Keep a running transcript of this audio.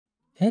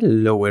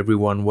Hello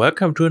everyone,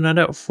 welcome to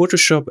another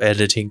Photoshop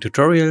editing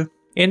tutorial.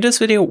 In this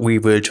video we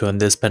will turn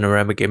this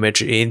panoramic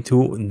image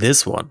into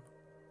this one.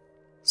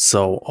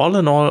 So all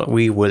in all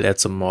we will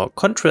add some more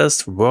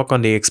contrast, work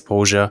on the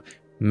exposure,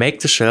 make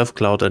the shelf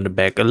cloud in the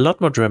back a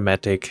lot more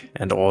dramatic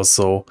and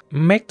also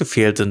make the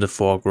fields in the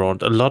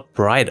foreground a lot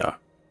brighter.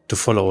 To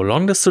follow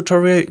along this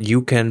tutorial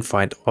you can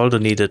find all the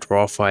needed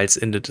raw files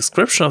in the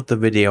description of the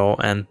video,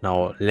 and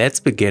now let's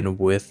begin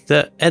with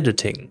the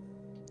editing.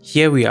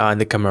 Here we are in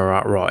the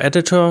camera raw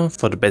editor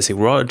for the basic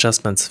raw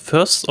adjustments.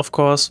 First, of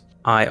course,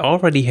 I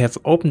already have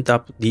opened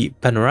up the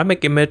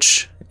panoramic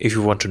image. If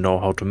you want to know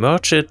how to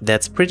merge it,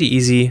 that's pretty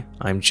easy.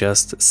 I'm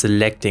just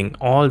selecting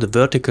all the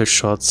vertical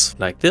shots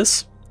like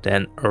this,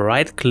 then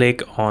right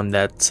click on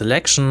that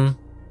selection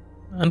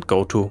and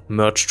go to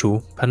merge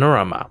to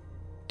panorama.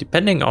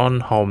 Depending on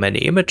how many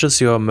images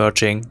you are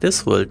merging,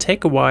 this will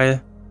take a while,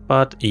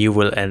 but you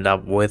will end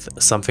up with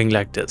something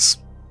like this.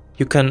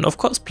 You can of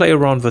course play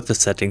around with the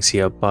settings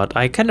here, but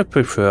I kind of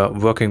prefer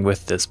working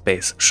with this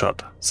base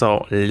shot.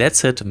 So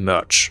let's hit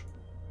merge.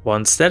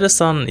 Once that is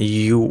done,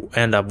 you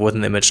end up with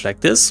an image like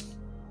this.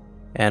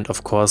 And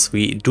of course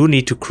we do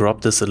need to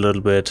crop this a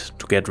little bit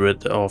to get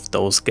rid of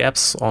those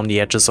gaps on the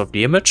edges of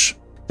the image.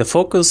 The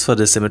focus for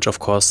this image of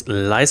course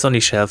lies on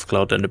the shelf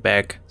cloud in the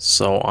back.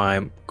 So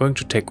I'm going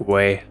to take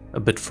away a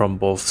bit from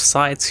both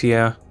sides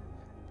here.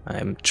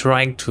 I'm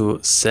trying to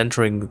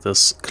centering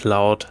this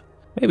cloud.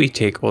 Maybe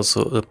take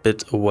also a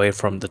bit away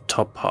from the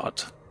top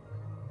part,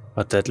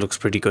 but that looks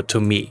pretty good to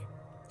me.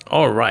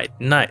 Alright,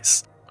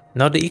 nice.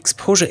 Now the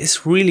exposure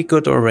is really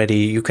good already.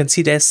 You can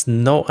see there's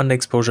no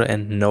underexposure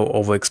and no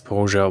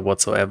overexposure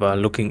whatsoever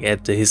looking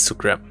at the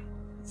histogram.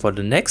 For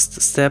the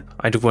next step,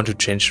 I do want to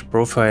change the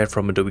profile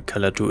from Adobe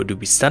Color to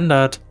Adobe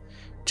Standard,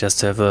 just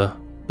to have a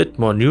bit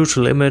more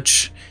neutral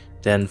image.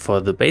 Then for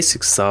the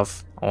basic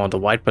stuff, on the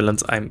white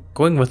balance, I'm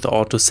going with the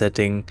auto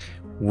setting,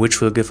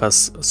 which will give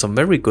us some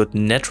very good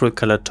natural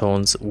color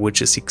tones,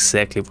 which is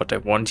exactly what I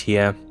want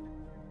here.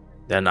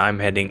 Then I'm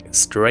heading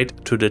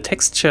straight to the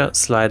texture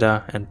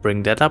slider and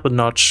bring that up a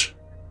notch.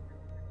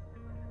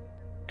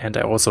 And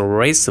I also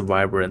raise the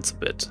vibrance a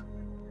bit.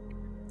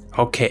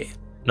 Okay,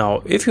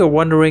 now if you're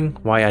wondering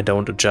why I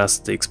don't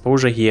adjust the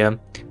exposure here,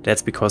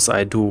 that's because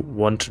I do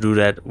want to do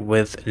that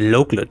with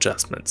local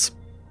adjustments.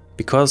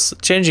 Because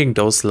changing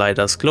those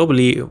sliders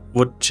globally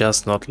would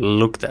just not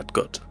look that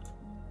good.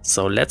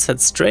 So let's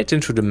head straight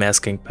into the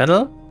masking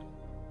panel,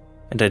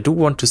 and I do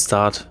want to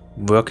start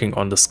working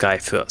on the sky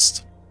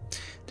first.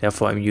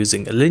 Therefore I'm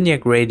using a linear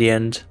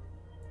gradient.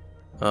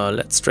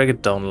 Let's drag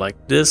it down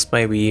like this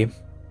maybe,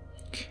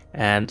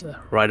 and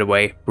right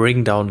away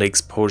bring down the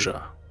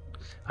exposure.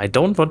 I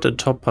don't want the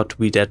top part to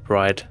be that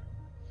bright,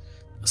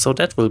 so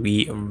that will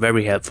be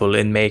very helpful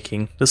in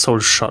making this whole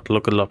shot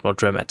look a lot more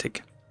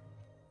dramatic.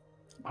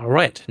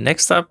 Alright,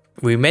 next up,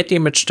 we made the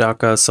image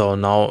darker, so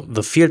now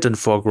the field in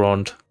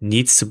foreground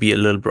needs to be a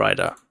little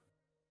brighter.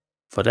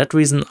 For that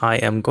reason I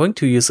am going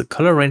to use a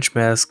color range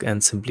mask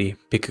and simply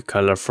pick a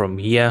color from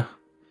here.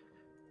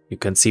 You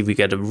can see we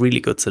get a really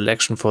good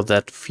selection for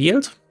that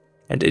field.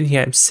 And in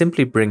here I'm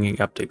simply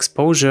bringing up the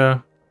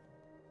exposure.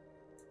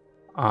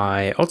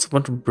 I also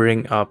want to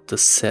bring up the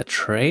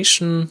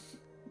saturation.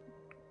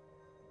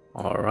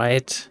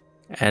 Alright.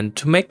 And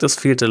to make this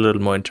field a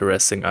little more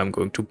interesting, I'm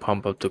going to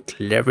pump up the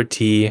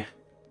clarity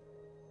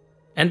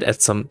and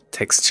add some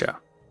texture.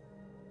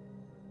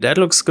 That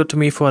looks good to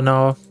me for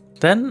now.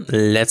 Then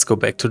let's go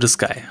back to the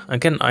sky.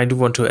 Again, I do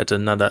want to add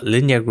another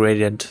linear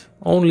gradient,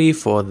 only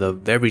for the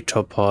very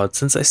top part,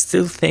 since I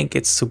still think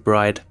it's too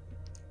bright.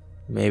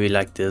 Maybe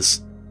like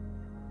this.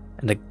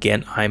 And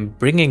again, I'm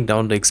bringing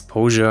down the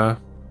exposure.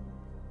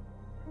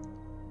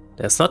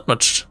 There's not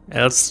much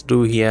else to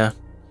do here.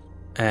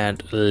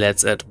 And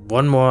let's add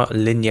one more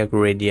linear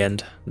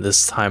gradient.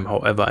 This time,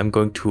 however, I'm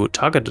going to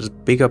target a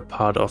bigger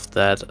part of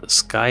that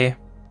sky.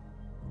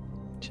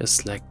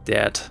 Just like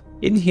that.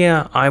 In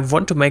here, I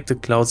want to make the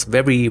clouds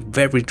very,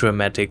 very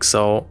dramatic,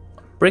 so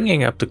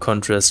bringing up the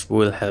contrast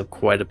will help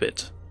quite a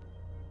bit.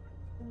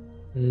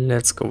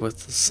 Let's go with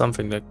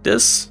something like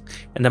this.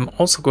 And I'm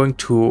also going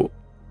to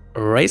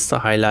raise the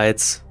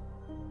highlights,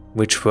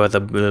 which further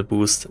will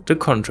boost the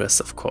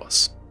contrast, of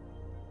course.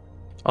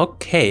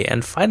 Okay,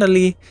 and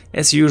finally,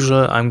 as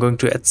usual, I'm going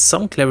to add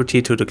some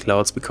clarity to the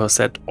clouds because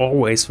that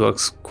always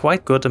works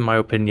quite good in my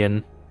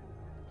opinion.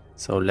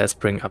 So let's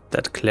bring up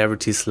that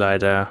clarity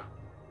slider.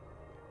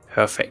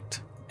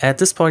 Perfect. At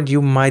this point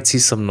you might see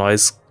some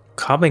noise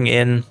coming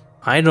in.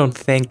 I don't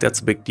think that's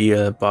a big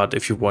deal, but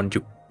if you want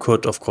you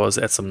could of course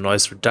add some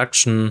noise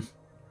reduction.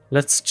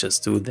 Let's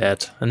just do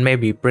that and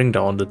maybe bring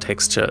down the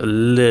texture a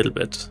little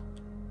bit.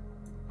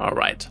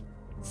 Alright.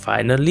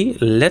 Finally,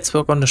 let's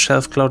work on the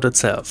shelf cloud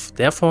itself.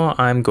 Therefore,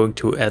 I'm going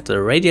to add a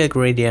radial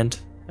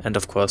gradient and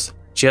of course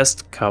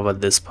just cover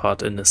this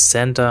part in the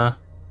center.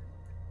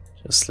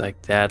 Just like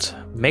that.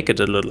 Make it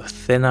a little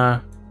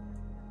thinner.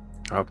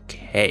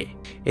 Okay.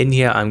 In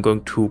here I'm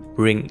going to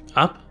bring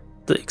up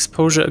the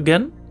exposure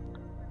again.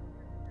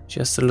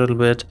 Just a little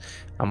bit.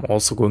 I'm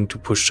also going to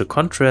push the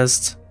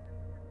contrast.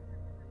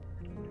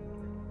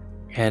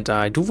 And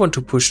I do want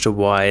to push the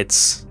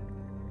whites.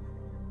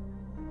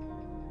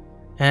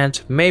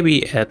 And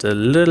maybe add a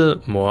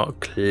little more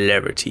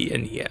clarity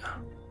in here.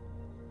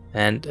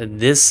 And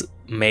this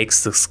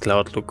makes this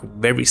cloud look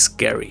very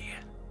scary.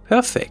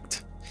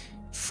 Perfect.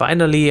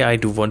 Finally, I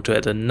do want to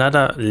add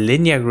another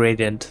linear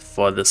gradient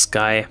for the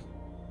sky.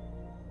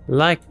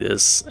 Like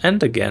this.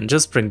 And again,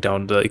 just bring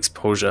down the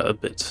exposure a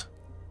bit.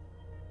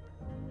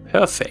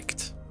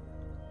 Perfect.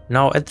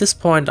 Now at this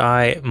point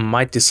I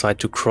might decide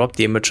to crop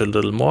the image a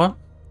little more.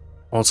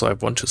 Also I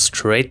want to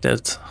straighten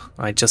it.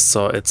 I just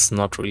saw it's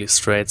not really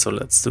straight, so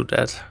let's do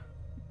that.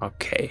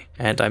 Okay,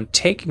 and I'm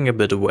taking a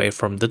bit away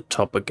from the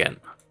top again.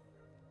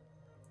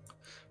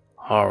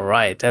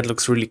 Alright, that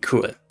looks really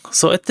cool.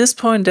 So at this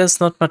point there's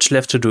not much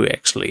left to do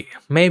actually.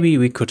 Maybe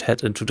we could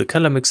head into the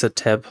color mixer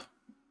tab,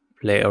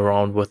 play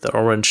around with the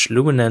orange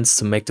luminance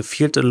to make the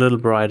field a little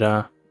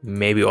brighter.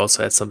 Maybe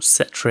also add some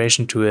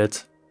saturation to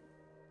it.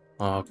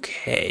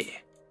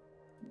 Okay,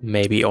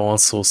 maybe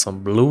also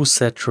some blue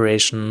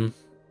saturation.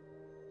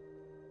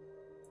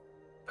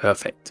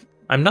 Perfect.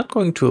 I'm not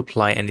going to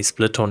apply any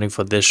split toning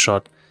for this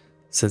shot,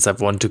 since I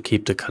want to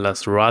keep the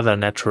colors rather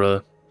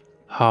natural.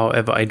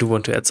 However, I do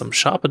want to add some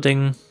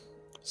sharpening,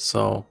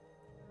 so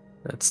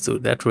let's do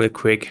that real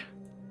quick.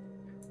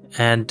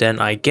 And then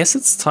I guess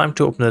it's time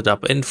to open it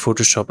up in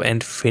Photoshop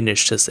and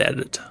finish this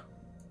edit.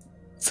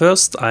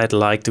 First, I'd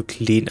like to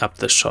clean up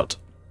the shot.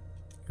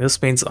 This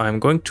means I'm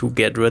going to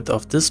get rid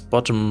of this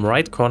bottom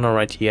right corner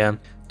right here.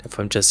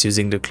 Therefore I'm just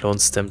using the clone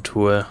stem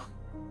tool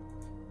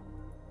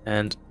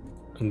and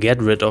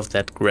get rid of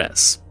that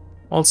grass.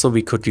 Also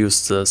we could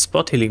use the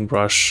spot healing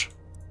brush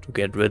to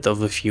get rid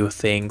of a few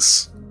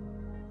things.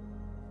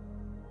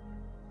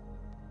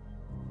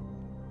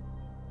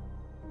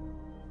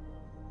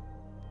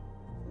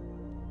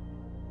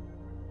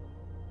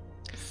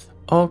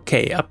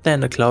 Okay, up there in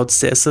the clouds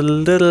there's a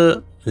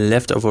little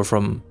leftover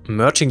from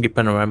merging the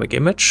panoramic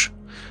image.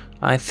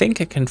 I think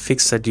I can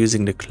fix that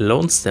using the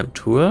clone stem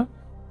tool.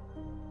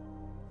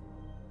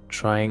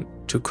 Trying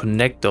to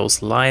connect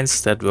those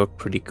lines, that worked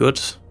pretty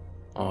good.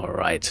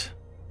 Alright.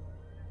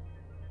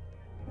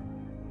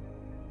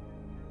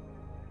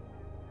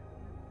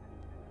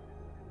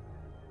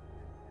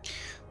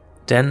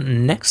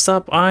 Then next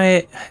up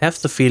I have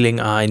the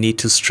feeling I need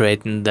to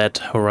straighten that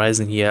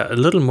horizon here a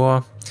little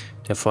more.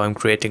 Therefore I'm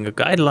creating a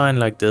guideline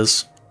like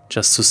this,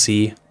 just to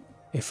see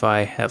if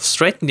I have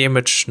straightened the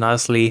image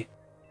nicely.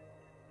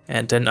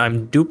 And then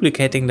I'm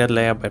duplicating that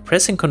layer by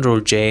pressing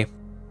Ctrl J,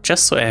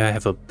 just so I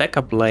have a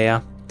backup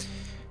layer.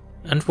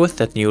 And with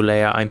that new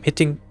layer I'm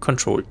hitting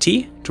Ctrl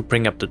T to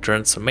bring up the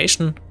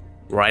transformation,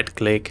 right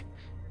click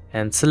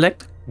and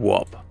select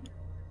warp.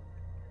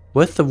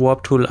 With the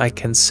warp tool I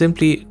can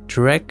simply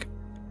drag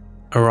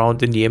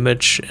around in the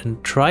image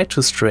and try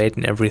to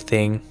straighten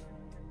everything.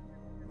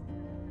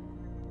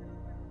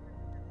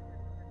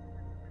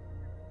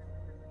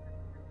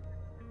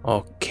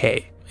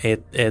 Okay.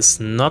 It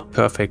is not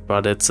perfect,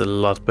 but it's a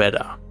lot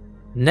better.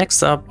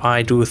 Next up,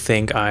 I do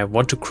think I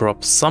want to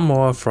crop some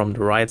more from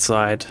the right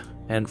side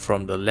and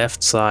from the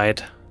left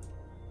side,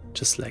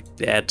 just like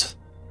that.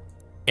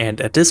 And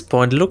at this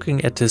point,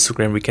 looking at the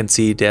histogram, we can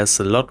see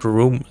there's a lot of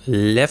room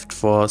left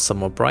for some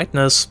more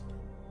brightness.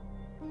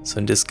 So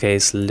in this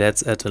case,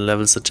 let's add a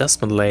levels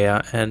adjustment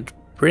layer and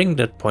bring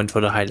that point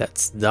for the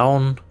highlights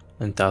down,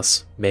 and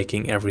thus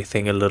making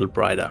everything a little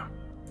brighter.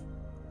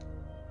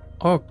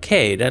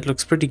 Okay, that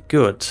looks pretty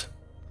good.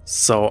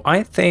 So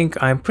I think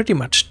I'm pretty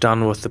much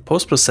done with the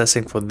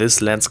post-processing for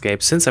this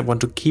landscape, since I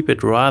want to keep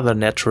it rather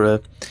natural.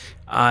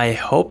 I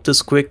hope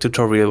this quick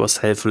tutorial was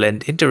helpful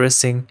and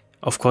interesting.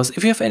 Of course,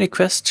 if you have any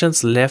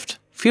questions left,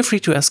 feel free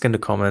to ask in the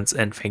comments,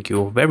 and thank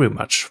you very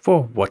much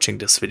for watching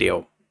this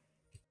video.